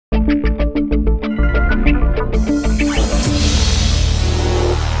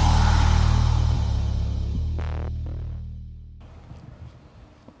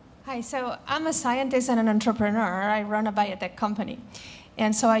Hi, so I'm a scientist and an entrepreneur. I run a biotech company.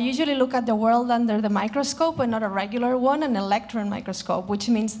 And so I usually look at the world under the microscope and not a regular one, an electron microscope, which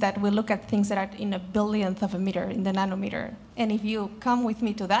means that we look at things that are in a billionth of a meter, in the nanometer. And if you come with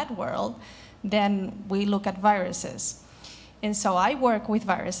me to that world, then we look at viruses. And so I work with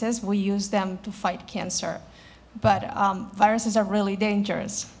viruses. We use them to fight cancer. But viruses are really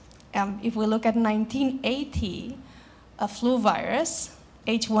dangerous. If we look at 1980, a flu virus,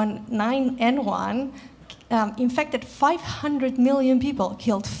 H1N1, infected 500 million people,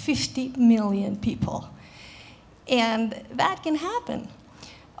 killed 50 million people. And that can happen.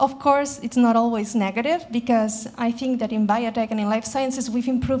 Of course, it's not always negative, because I think that in biotech and in life sciences, we've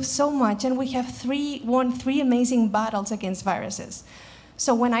improved so much, and we have won three amazing battles against viruses.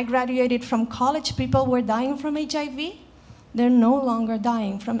 So when I graduated from college, people were dying from HIV. They're no longer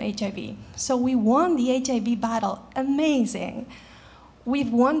dying from HIV. So we won the HIV battle. Amazing.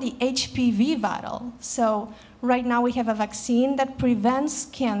 We've won the HPV battle. So right now we have a vaccine that prevents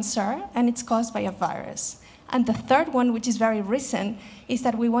cancer, and it's caused by a virus. And the third one, which is very recent, is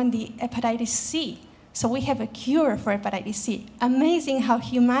that we won the hepatitis C. So we have a cure for hepatitis C. Amazing how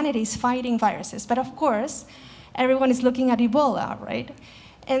humanity is fighting viruses. But of course, everyone is looking at Ebola, right?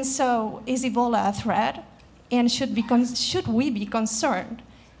 And so is Ebola a threat? And should we be concerned?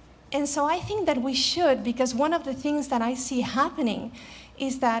 And so I think that we should, because one of the things that I see happening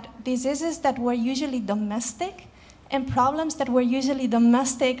is that diseases that were usually domestic and problems that were usually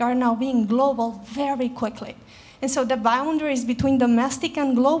domestic are now being global very quickly. And so the boundaries between domestic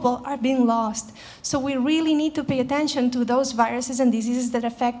and global are being lost. So we really need to pay attention to those viruses and diseases that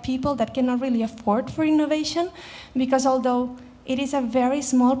affect people that cannot really afford for innovation, because although it is a very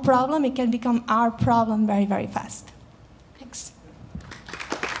small problem, it can become our problem very, very fast. Thanks.